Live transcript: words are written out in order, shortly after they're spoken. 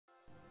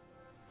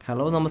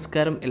Hello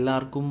നമസ്കാരം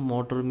എല്ലാവർക്കും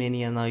motor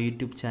mania എന്ന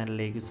യൂട്യൂബ്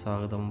ചാനലിലേക്ക്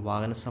സ്വാഗതം.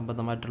 വാഹന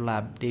സംബന്ധമായിട്ടുള്ള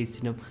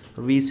അപ്ഡേറ്റ്സിനും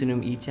റിവ്യൂസിനും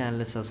ഈ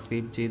ചാനൽ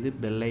സബ്സ്ക്രൈബ് ചെയ്ത്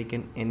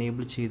ബെല്ലൈക്കൻ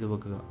എനേബിൾ ചെയ്തു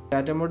വെക്കുക.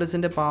 ടാറ്റ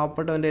മോട്ടോഴ്സിൻ്റെ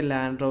പാവപ്പെട്ടവൻ്റെ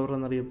ലാൻഡ് റോവർ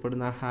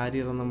എന്നറിയപ്പെടുന്ന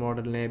ഹാരിയർ എന്ന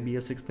മോഡലിനെ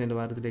BS6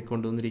 നിലവാരത്തിലേക്ക്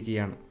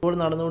കൊണ്ടുവന്നിരിക്കുകയാണ്. ഇപ്പോൾ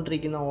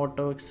നടന്നുകൊണ്ടിരിക്കുന്ന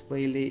ഓട്ടോ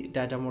എക്സ്പോയിൽ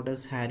ടാറ്റ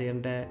മോട്ടോഴ്സ്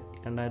ഹാരിയറിൻ്റെ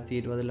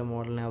 2020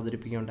 മോഡലിനെ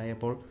അവതരിപ്പിക്കുകയുണ്ടായി.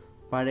 അപ്പോൾ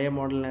പഴയ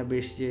മോഡലിനെ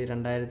അപേക്ഷിച്ച്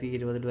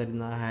 2020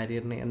 വരുന്ന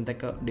ഹാരിയറിന്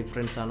എന്തൊക്കെ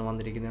ഡിഫറൻസ് ആണ്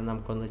വന്നിരിക്കുന്നത്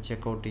നമുക്കൊന്ന്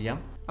ചെക്കൗട്ട് ചെയ്യാം.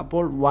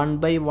 അപ്പോൾ 1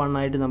 by 1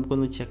 ആയിട്ട്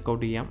നമുക്കൊന്ന്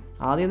ചെക്കൗട്ട് ചെയ്യാം.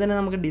 ആദ്യം തന്നെ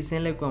നമുക്ക്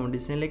ഡിസൈനിലേക്ക് പോകാം.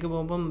 ഡിസൈനിലേക്ക്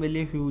പോകുമ്പം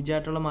വലിയ ഹ്യൂജ്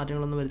ആയിട്ടുള്ള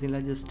മാറ്റങ്ങളൊന്നും വരുത്തില്ല,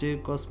 ജസ്റ്റ്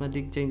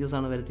കോസ്മെറ്റിക് ചേഞ്ചസ്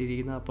ആണ്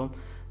വരുത്തിയിരിക്കുന്നത്. അപ്പം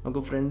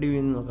നമുക്ക് ഫ്രണ്ട് വ്യൂ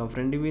നിന്ന് നോക്കാം.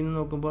 ഫ്രണ്ട് വ്യൂ നിന്ന്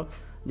നോക്കുമ്പോൾ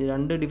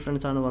 2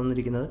 ഡിഫറൻസ് ആണ്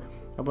വന്നിരിക്കുന്നത്.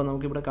 അപ്പോൾ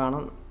നമുക്കിവിടെ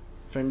കാണാം,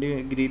 ഫ്രണ്ട്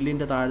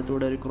ഗ്രില്ലിൻ്റെ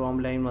താഴത്തൂടെ ഒരു ക്രോം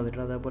ലൈൻ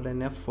വന്നിട്ടുണ്ട്. അതേപോലെ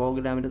തന്നെ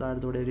ഫോഗ് ലാമ്പിൻ്റെ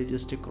താഴത്തൂടെ ഒരു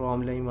ജസ്റ്റ്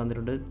ക്രോം ലൈൻ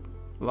വന്നിട്ടുണ്ട്.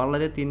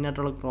 വളരെ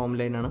തിന്നായിട്ടുള്ള ക്രോം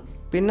ലൈനാണ്.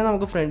 പിന്നെ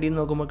നമുക്ക് ഫ്രണ്ടിൽ നിന്ന്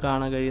നോക്കുമ്പോൾ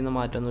കാണാൻ കഴിയുന്ന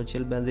മാറ്റം എന്ന്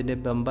വെച്ചാൽ അതിൻ്റെ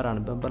ബമ്പറാണ്.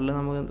 ബമ്പറിൽ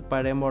നമുക്ക്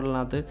പഴയ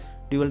മോഡലിനകത്ത്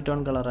ഡ്യുവൽ ടോൺ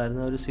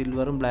കളറായിരുന്നു, ഒരു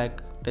സിൽവറും ബ്ലാക്ക്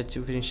ടച്ച്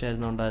ഫിനിഷ്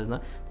ആയിരുന്നു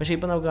ഉണ്ടായിരുന്നത്. പക്ഷേ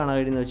ഇപ്പോൾ നമുക്ക് കാണാൻ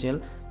കഴിയുന്നത് വെച്ചാൽ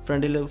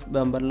ഫ്രണ്ടിൽ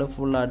ബമ്പറിൽ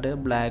ഫുള്ളായിട്ട്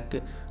ബ്ലാക്ക്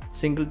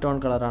സിംഗിൾ ടോൺ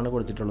കളറാണ്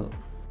കൊടുത്തിട്ടുള്ളത്.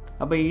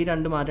 അപ്പോൾ ഈ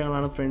 2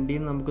 മാറ്റങ്ങളാണ് ഫ്രണ്ടിൽ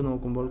നിന്ന് നമുക്ക്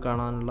നോക്കുമ്പോൾ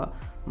കാണാനുള്ള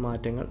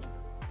മാറ്റങ്ങൾ.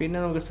 പിന്നെ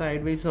നമുക്ക്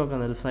സൈഡ് വൈസ്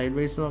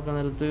നോക്കാൻ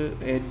നേരത്ത്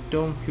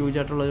ഏറ്റവും ഹ്യൂജ്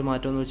ആയിട്ടുള്ള ഒരു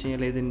മാറ്റം എന്ന് വെച്ച്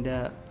കഴിഞ്ഞാൽ ഇതിൻ്റെ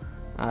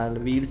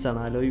വീൽസാണ്,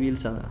 അലോയ്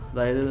വീൽസാണ്.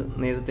 അതായത്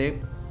നേരത്തെ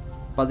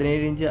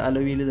 17 ഇഞ്ച്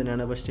അലോയ് വീല്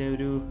തന്നെയാണ്, പക്ഷേ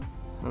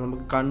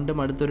നമുക്ക് കണ്ട്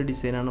മടുത്തൊരു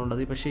ഡിസൈനാണ്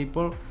ഉള്ളത്. പക്ഷേ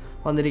ഇപ്പോൾ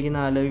വന്നിരിക്കുന്ന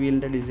അലോയ്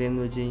വീലിൻ്റെ ഡിസൈൻ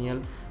എന്ന് വെച്ച് കഴിഞ്ഞാൽ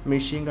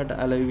മെഷീൻ കട്ട്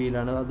അലോയ്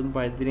വീലാണ്, അതും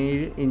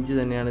 17 ഇഞ്ച്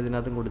തന്നെയാണ്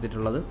ഇതിനകത്തും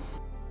കൊടുത്തിട്ടുള്ളത്.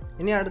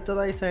 ഇനി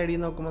അടുത്തതായി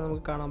സൈഡിൽ നോക്കുമ്പോൾ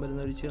നമുക്ക് കാണാൻ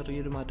പറ്റുന്ന ഒരു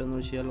ചെറിയൊരു മാറ്റം എന്ന്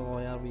വെച്ചാൽ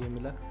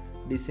ORVMലെ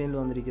ഡിസൈനിൽ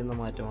വന്നിരിക്കുന്ന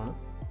മാറ്റമാണ്.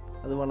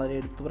 അത് വളരെ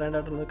എടുത്തു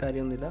പറയേണ്ടതായിട്ടുള്ള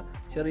കാര്യമൊന്നുമില്ല,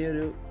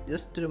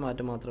 ജസ്റ്റ് ഒരു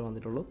മാറ്റം മാത്രമേ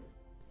വന്നിട്ടുള്ളൂ.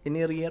 ഇനി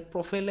റിയർ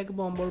പ്രൊഫൈലിലേക്ക്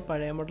പോകുമ്പോൾ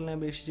പഴയ മോഡലിനെ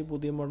അപേക്ഷിച്ച്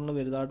പുതിയ മോഡലിന്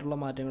വലുതായിട്ടുള്ള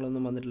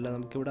മാറ്റങ്ങളൊന്നും വന്നിട്ടില്ല.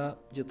 നമുക്കിവിടെ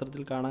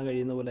ചിത്രത്തിൽ കാണാൻ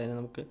കഴിയുന്ന പോലെ തന്നെ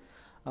നമുക്ക്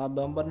ആ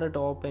ബമ്പറിൻ്റെ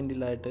ടോപ്പ്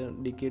എൻഡിലായിട്ട്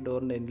ഡിക്കി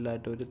ഡോറിൻ്റെ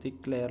എൻഡിലായിട്ട് ഒരു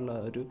തിക്ക് ലെയറിൽ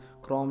ഒരു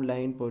ക്രോം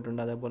ലൈൻ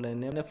പോയിട്ടുണ്ട്. അതേപോലെ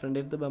തന്നെ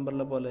ഫ്രണ്ടിലത്തെ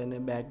ബമ്പറിലെ പോലെ തന്നെ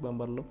ബാക്ക്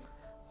ബമ്പറിലും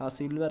ആ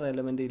സിൽവർ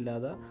എലമെൻ്റ്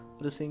ഇല്ലാതെ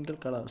ഒരു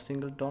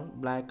സിംഗിൾ ടോൺ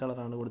ബ്ലാക്ക്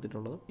കളറാണ്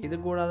കൊടുത്തിട്ടുള്ളത്. ഇത്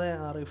കൂടാതെ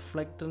ആ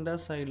റിഫ്ലക്ടറിൻ്റെ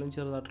സൈഡിലും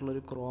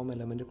ചെറുതായിട്ടുള്ളൊരു ക്രോം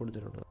എലമെൻറ്റ്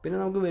കൊടുത്തിട്ടുണ്ട്. പിന്നെ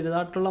നമുക്ക്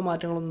വലുതായിട്ടുള്ള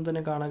മാറ്റങ്ങളൊന്നും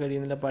തന്നെ കാണാൻ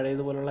കഴിയുന്നില്ല.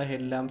 പഴയതുപോലുള്ള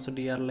head lamps,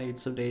 DR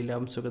lights, day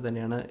lamps ഒക്കെ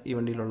തന്നെയാണ് ഈ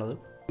വണ്ടിയിലുള്ളത്.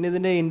 പിന്നെ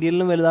ഇതിൻ്റെ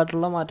ഇന്ത്യയിലും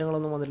വലുതായിട്ടുള്ള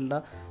മാറ്റങ്ങളൊന്നും വന്നിട്ടില്ല,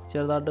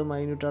 ചെറുതായിട്ട്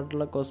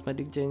മൈന്യൂട്ടായിട്ടുള്ള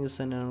കോസ്മെറ്റിക് ചേഞ്ചസ്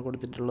തന്നെയാണ്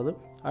കൊടുത്തിട്ടുള്ളത്.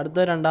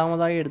 അടുത്ത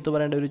രണ്ടാമതായി എടുത്തു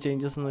പറയേണ്ട ഒരു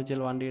ചേഞ്ചസ് എന്ന്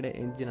വെച്ചാൽ വണ്ടിയുടെ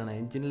എഞ്ചിനാണ്.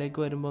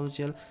 എഞ്ചിനിലേക്ക് വരുമ്പോൾ എന്ന്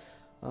വെച്ചാൽ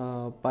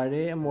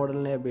പഴയ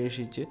മോഡലിനെ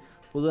അപേക്ഷിച്ച്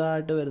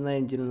പുതുതായിട്ട് വരുന്ന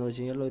എഞ്ചിൻ എന്ന്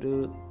വെച്ച് കഴിഞ്ഞാൽ ഒരു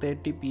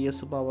 30 PS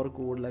പവർ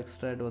കൂടുതൽ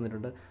എക്സ്ട്രാ ആയിട്ട്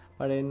വന്നിട്ടുണ്ട്.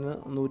 പഴയന്ന്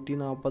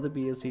 140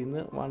 PS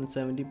നിന്ന്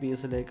 170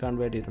 PS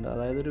കൺവേർട്ട് ചെയ്തിട്ടുണ്ട്.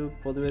 അതായത്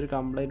പൊതുവെ ഒരു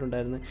കംപ്ലൈൻറ്റ്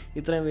ഉണ്ടായിരുന്നു,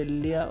 ഇത്രയും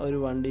വലിയ ഒരു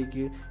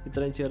വണ്ടിക്ക്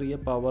ഇത്രയും ചെറിയ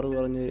പവർ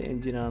കുറഞ്ഞൊരു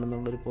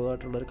എഞ്ചിനാണെന്നുള്ളൊരു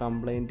പൊതുവായിട്ടുള്ളൊരു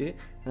കംപ്ലൈൻറ്റ്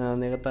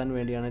നികത്താൻ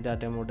വേണ്ടിയാണ്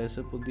ടാറ്റ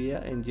മോട്ടോഴ്സ്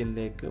പുതിയ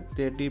എഞ്ചിനിലേക്ക്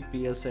 30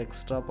 PS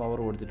എക്സ്ട്രാ പവർ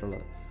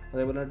കൊടുത്തിട്ടുള്ളത്.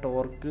 അതേപോലെ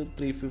ടോർക്ക്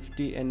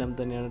 350 Nm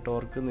തന്നെയാണ്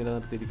ടോർക്ക്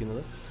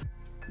നിലനിർത്തിയിരിക്കുന്നത്.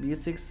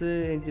 BS6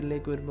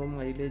 എഞ്ചിനിലേക്ക് വരുമ്പോൾ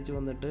മൈലേജ്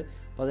വന്നിട്ട്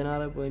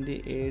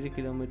 16.7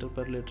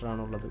 km/L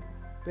ആണുള്ളത്.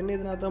 പിന്നെ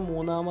ഇതിനകത്ത്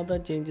മൂന്നാമത്തെ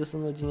ചേഞ്ചസ്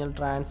എന്ന് വെച്ച് കഴിഞ്ഞാൽ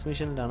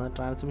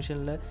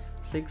ട്രാൻസ്മിഷനിലെ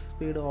 6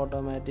 സ്പീഡ്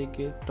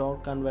ഓട്ടോമാറ്റിക്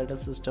ടോർക്ക് കൺവേർട്ടർ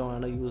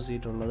സിസ്റ്റമാണ് യൂസ്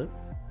ചെയ്തിട്ടുള്ളത്.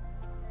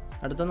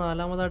 അടുത്ത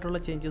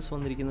നാലാമതായിട്ടുള്ള ചേഞ്ചസ്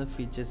വന്നിരിക്കുന്നത്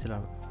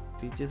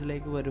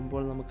ഫീച്ചേഴ്സിലേക്ക്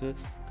വരുമ്പോൾ നമുക്ക്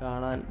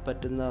കാണാൻ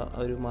പറ്റുന്ന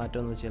ഒരു മാറ്റം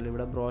എന്ന് വെച്ചാൽ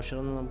ഇവിടെ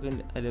ബ്രോഷറൊന്നും നമുക്ക്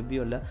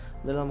ലഭ്യമല്ല.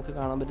 അതിൽ നമുക്ക്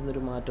കാണാൻ പറ്റുന്ന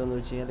ഒരു മാറ്റം എന്ന്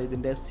വെച്ച് കഴിഞ്ഞാൽ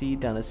ഇതിൻ്റെ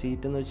സീറ്റ്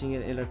എന്ന് വെച്ച്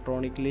കഴിഞ്ഞാൽ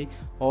ഇലക്ട്രോണിക്കലി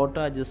ഓട്ടോ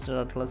അഡ്ജസ്റ്റഡ്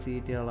ആയിട്ടുള്ള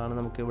സീറ്റുകളാണ്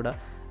നമുക്കിവിടെ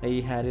ഈ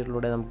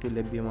ഹാരിയറിലൂടെ നമുക്ക്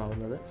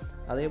ലഭ്യമാകുന്നത്.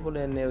 അതേപോലെ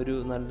തന്നെ ഒരു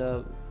നല്ല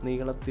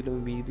നീളത്തിലും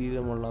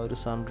വീതിയിലുമുള്ള ഒരു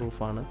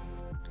സൺറൂഫാണ്.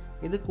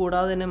 ഇത്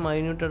കൂടാതെ തന്നെ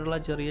മൈന്യൂട്ടായിട്ടുള്ള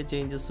ചെറിയ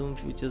ചേഞ്ചസും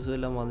ഫീച്ചേഴ്സും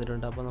എല്ലാം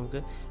വന്നിട്ടുണ്ട്. അപ്പോൾ നമുക്ക്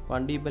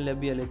വണ്ടി ഇപ്പം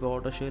ലഭ്യമല്ല, ഇപ്പോൾ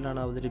ഓട്ടോ ഷോയിലാണ്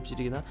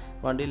അവതരിപ്പിച്ചിരിക്കുന്നത്.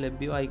 വണ്ടി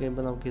ലഭ്യമായി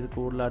കഴിയുമ്പോൾ നമുക്കിത്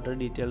കൂടുതലായിട്ട്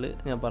ഡീറ്റെയിൽ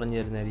ഞാൻ പറഞ്ഞു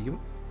തരുന്നതായിരിക്കും.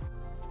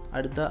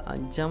 അടുത്ത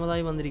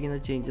അഞ്ചാമതായി വന്നിരിക്കുന്ന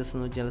ചേഞ്ചസ്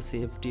എന്ന് വെച്ചാൽ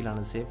സേഫ്റ്റിയിൽ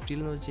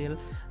എന്ന് വെച്ചാൽ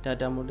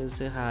ടാറ്റ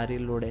മോട്ടോഴ്സ്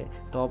ഹാരിയറിലൂടെ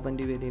ടോപ്പ്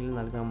എൻഡ് വേരിയൻറ്റിൽ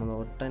നൽകാൻ പോകുന്നത്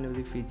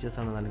ഒട്ടനവധി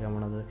ഫീച്ചേഴ്സാണ് നൽകാൻ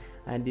പോകുന്നത്.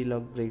 Anti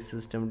lock brake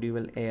system,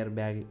 dual air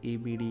bag,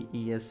 EBD,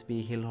 ESP,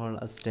 hill hold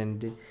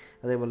assistant,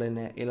 അതേപോലെ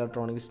തന്നെ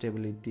electronic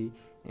stability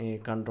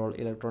control,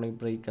 electronic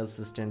break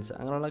assistance,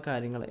 അങ്ങനെയുള്ള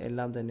കാര്യങ്ങൾ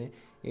എല്ലാം തന്നെ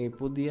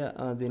പുതിയ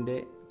അതിൻ്റെ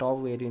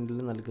ടോപ്പ്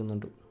വേരിയൻറ്റിൽ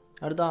നൽകുന്നുണ്ട്.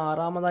 അടുത്ത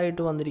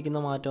ആറാമതായിട്ട് വന്നിരിക്കുന്ന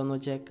മാറ്റം എന്ന്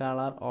വെച്ചാൽ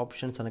കളർ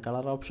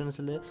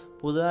ഓപ്ഷൻസിൽ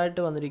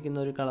പുതുതായിട്ട് വന്നിരിക്കുന്ന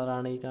ഒരു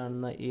കളറാണ് ഈ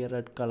കാണുന്ന ഈ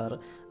റെഡ് കളർ.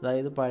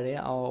 അതായത് പഴയ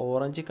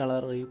ഓറഞ്ച്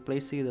കളർ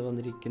റീപ്ലേസ് ചെയ്ത്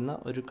വന്നിരിക്കുന്ന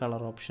ഒരു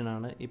കളർ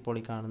ഓപ്ഷനാണ് ഇപ്പോൾ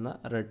ഈ കാണുന്ന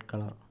റെഡ്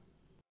കളർ.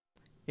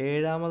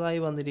 ഏഴാമതായി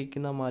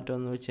വന്നിരിക്കുന്ന മാറ്റം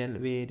എന്ന് വെച്ചാൽ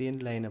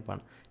വേരിയൻറ്റ്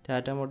ലൈനപ്പാണ്.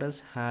 ടാറ്റ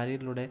മോട്ടോഴ്സ്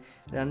ഹാരിയറിലൂടെ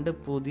 2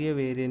 പുതിയ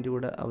വേരിയൻറ്റ്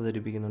കൂടെ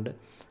അവതരിപ്പിക്കുന്നുണ്ട്.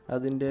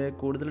 അതിൻ്റെ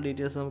കൂടുതൽ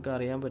ഡീറ്റെയിൽസ് നമുക്ക്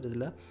അറിയാൻ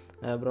പറ്റത്തില്ല,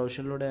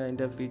 ബ്രൗഷറിലൂടെ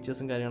അതിൻ്റെ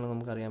ഫീച്ചേഴ്സും കാര്യങ്ങളും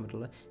നമുക്ക് അറിയാൻ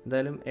പറ്റുള്ളൂ.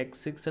 എന്തായാലും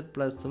XZ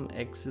പ്ലസും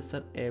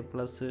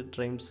XZA+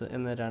 ട്രിംസ്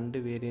എന്ന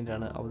 2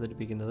 വേരിയൻ്റാണ്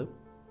അവതരിപ്പിക്കുന്നത്.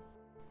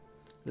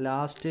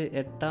 ലാസ്റ്റ്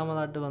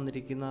എട്ടാമതായിട്ട്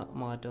വന്നിരിക്കുന്ന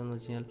മാറ്റം എന്ന്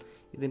വെച്ച് കഴിഞ്ഞാൽ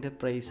ഇതിൻ്റെ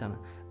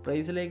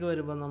പ്രൈസിലേക്ക്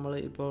വരുമ്പോൾ നമ്മൾ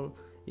ഇപ്പോൾ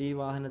ഈ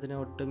വാഹനത്തിന്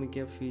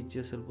ഒട്ടുമിക്ക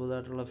ഫീച്ചേഴ്സിൽ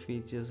പുതുതായിട്ടുള്ള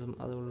ഫീച്ചേഴ്സും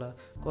അതുള്ള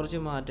കുറച്ച്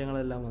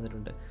മാറ്റങ്ങളെല്ലാം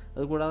വന്നിട്ടുണ്ട്.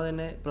 അതുകൂടാതെ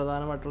തന്നെ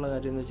പ്രധാനമായിട്ടുള്ള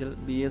കാര്യം എന്ന് വെച്ചാൽ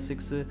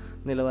BS6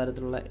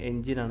 നിലവാരത്തിലുള്ള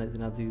എൻജിനാണ്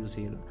ഇതിനകത്ത് യൂസ്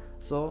ചെയ്യുന്നത്.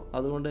 സോ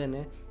അതുകൊണ്ട്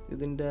തന്നെ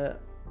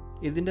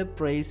ഇതിൻ്റെ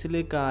പ്രൈസിൽ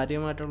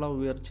കാര്യമായിട്ടുള്ള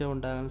ഉയർച്ച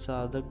ഉണ്ടാകാൻ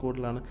സാധ്യത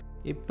കൂടുതലാണ്.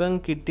 ഇപ്പം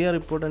കിട്ടിയ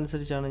റിപ്പോർട്ട്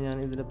അനുസരിച്ചാണ് ഞാൻ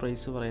ഇതിൻ്റെ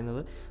പ്രൈസ്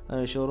പറയുന്നത്.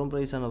 ഷോറൂം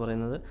പ്രൈസാണ്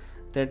പറയുന്നത്.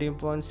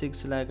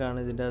 13.6 ലാക്കാണ്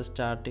ഇതിൻ്റെ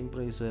സ്റ്റാർട്ടിംഗ്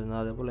പ്രൈസ് വരുന്നത്.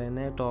 അതേപോലെ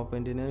തന്നെ ടോപ്പ്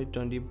എൻഡിന്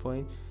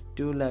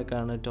 20.2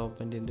 ലാക്കാണ്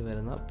ടോപ്പ് എൻഡിൻ്റെ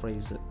വരുന്ന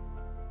പ്രൈസ്.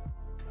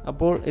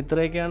 അപ്പോൾ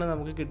ഇത്രയൊക്കെയാണ്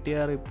നമുക്ക് കിട്ടിയ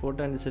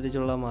റിപ്പോർട്ട്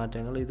അനുസരിച്ചുള്ള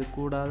മാറ്റങ്ങൾ. ഇത്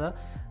കൂടാതെ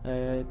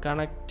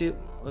കണക്റ്റിംഗ്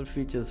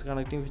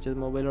ഫീച്ചേഴ്സ്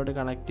മൊബൈലോട്ട്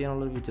കണക്ട്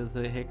ചെയ്യാനുള്ള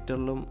ഫീച്ചേഴ്സ്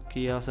ഹെക്ടറിലും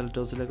കിയ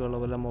സെൽറ്റോസിലൊക്കെ ഉള്ള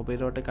പോലെ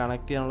മൊബൈലോട്ട്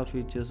കണക്ട് ചെയ്യാനുള്ള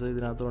ഫീച്ചേഴ്സ്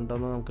ഇതിനകത്ത്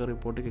ഉണ്ടെന്ന് നമുക്ക്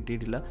റിപ്പോർട്ട്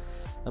കിട്ടിയിട്ടില്ല.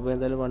 അപ്പോൾ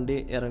എന്തായാലും വണ്ടി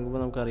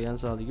ഇറങ്ങുമ്പോൾ നമുക്ക് അറിയാൻ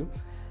സാധിക്കും.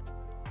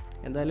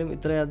 എന്തായാലും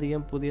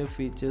ഇത്രയധികം പുതിയ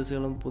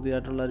ഫീച്ചേഴ്സുകളും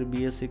പുതിയതായിട്ടുള്ള ഒരു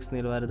BS6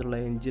 നിലവാരത്തിലുള്ള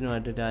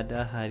എഞ്ചിനുമായിട്ട് ടാറ്റ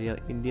ഹാരിയർ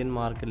ഇന്ത്യൻ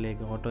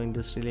മാർക്കറ്റിലേക്ക് ഓട്ടോ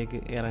ഇൻഡസ്ട്രിയിലേക്ക്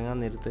ഇറങ്ങാൻ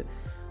നേരത്ത്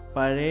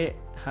പഴയ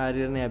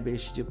ഹാരിയറിനെ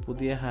അപേക്ഷിച്ച്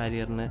പുതിയ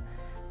ഹാരിയറിന്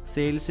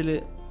സെയിൽസിൽ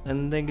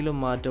എന്തെങ്കിലും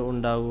മാറ്റം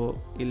ഉണ്ടാവുമോ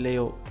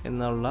ഇല്ലയോ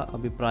എന്നുള്ള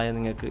അഭിപ്രായം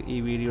നിങ്ങൾക്ക് ഈ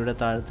വീഡിയോയുടെ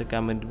താഴത്തെ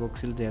കമൻറ്റ്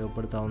ബോക്സിൽ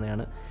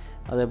രേഖപ്പെടുത്താവുന്നതാണ്.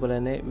 അതേപോലെ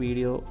തന്നെ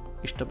വീഡിയോ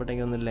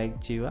ഇഷ്ടപ്പെട്ടെങ്കിൽ ഒന്ന് ലൈക്ക്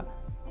ചെയ്യുക.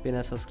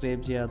 പിന്നെ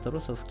സബ്സ്ക്രൈബ് ചെയ്യാത്തവർ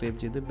സബ്സ്ക്രൈബ്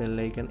ചെയ്ത്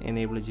ബെല്ലൈക്കൺ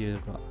എനേബിൾ ചെയ്ത്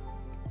വെക്കുക.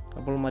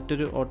 അപ്പോൾ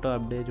മറ്റൊരു ഓട്ടോ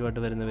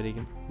അപ്ഡേറ്റുമായിട്ട്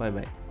വരുന്നവരേക്കും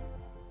ബൈ.